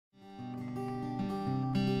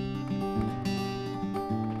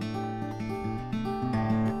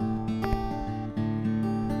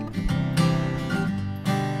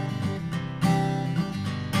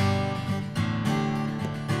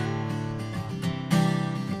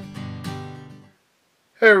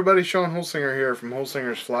Hey everybody, Sean Holsinger here from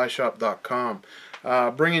HolsingersFlyShop.com.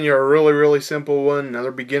 Bringing you a really simple one,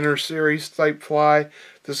 another beginner series type fly.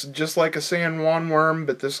 This is just like a San Juan worm,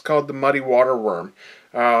 but this is called the muddy water worm.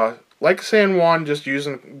 Like a San Juan, just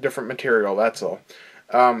using different material, that's all.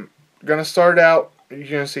 Gonna start out, you're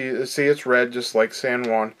gonna see it's red just like San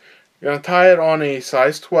Juan. You're gonna tie it on a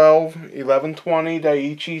size 12, 1120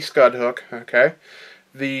 Daiichi scud hook, okay?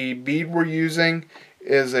 The bead we're using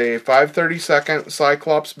is a 5/32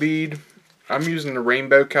 Cyclops bead. I'm using the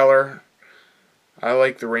rainbow color. I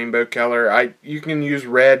like the rainbow color. You can use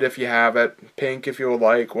red if you have it, pink if you would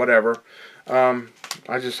like, whatever. I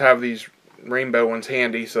just have these rainbow ones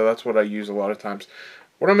handy, so that's what I use a lot of times.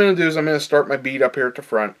 What I'm going to do is I'm going to start my bead up here at the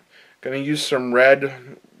front. Going to use some red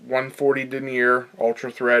 140 denier ultra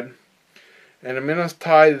thread, and I'm going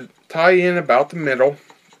to tie in about the middle.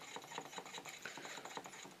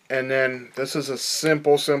 And then this is a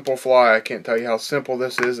simple fly. I can't tell you how simple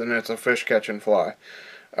this is, and it's a fish catching fly.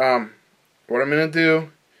 What I'm going to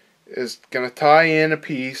do is going to tie in a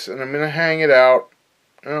piece, and I'm going to hang it out,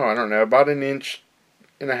 I don't know, about 1.5 inches,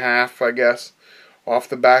 I guess, off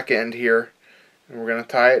the back end here. And we're going to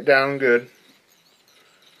tie it down good.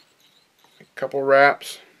 A couple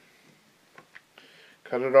wraps.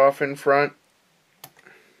 Cut it off in front.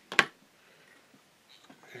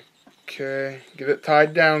 Okay, get it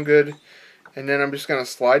tied down good, and then I'm just going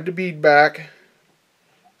to slide the bead back,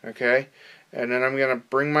 okay, and then I'm going to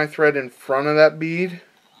bring my thread in front of that bead,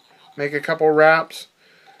 make a couple wraps,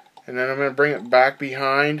 and then I'm going to bring it back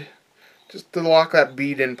behind just to lock that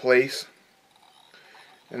bead in place,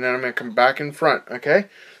 and then I'm going to come back in front, okay.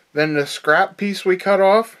 Then the scrap piece we cut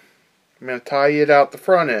off, I'm going to tie it out the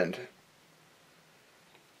front end,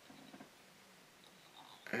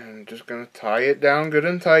 and just going to tie it down good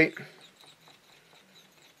and tight.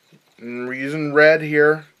 And we're using red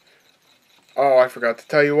here. Oh, I forgot to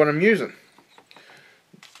tell you what I'm using.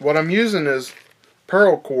 What I'm using is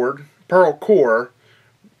pearl core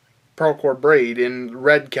braid in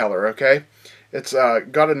red color, okay? It's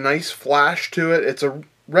got a nice flash to it. It's a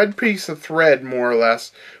red piece of thread, more or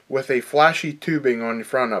less, with a flashy tubing on the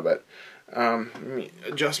front of it. Let me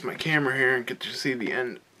adjust my camera here and get to see the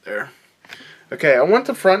end there. Okay, I want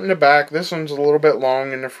the front and the back. This one's a little bit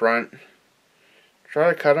long in the front. Try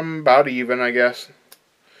to cut them about even, I guess.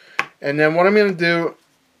 And then what I'm going to do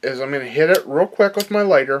is I'm going to hit it real quick with my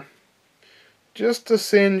lighter, just to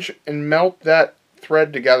singe and melt that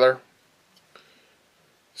thread together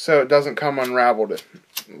so it doesn't come unraveled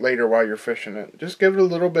later while you're fishing it. Just give it a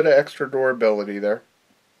little bit of extra durability there.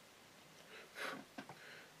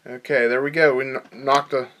 Okay, there we go. We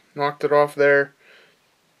knocked it off there.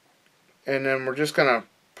 And then we're just going to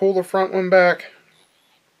pull the front one back.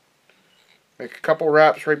 Make a couple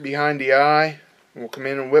wraps right behind the eye. We'll come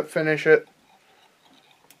in and whip finish it.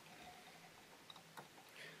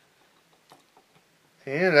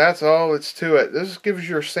 And that's all that's to it. This gives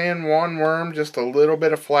your San Juan worm just a little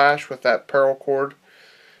bit of flash with that pearl cord.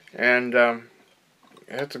 And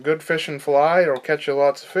it's a good fishing fly. It'll catch you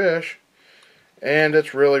lots of fish. And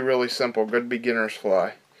it's really simple. Good beginner's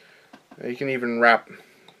fly. You can even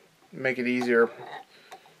make it easier.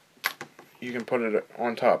 You can put it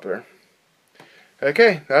on top there.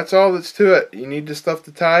 Okay, that's all that's to it. You need the stuff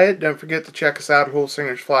to tie it. Don't forget to check us out at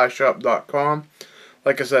HolsingersFlyShop.com.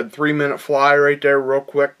 Like I said, 3-minute fly right there, real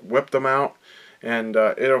quick. Whip them out, and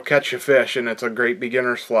it'll catch you fish, and it's a great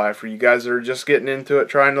beginner's fly for you guys that are just getting into it,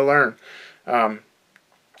 trying to learn.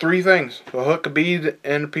 3 things: a hook, a bead,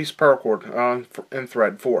 and a piece of paracord and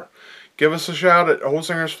thread. 4. Give us a shout at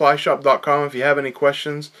HolsingersFlyShop.com if you have any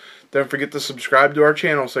questions. Don't forget to subscribe to our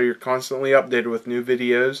channel so you're constantly updated with new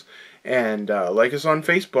videos. And like us on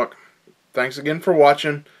Facebook. Thanks again for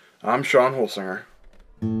watching. I'm Sean Holsinger.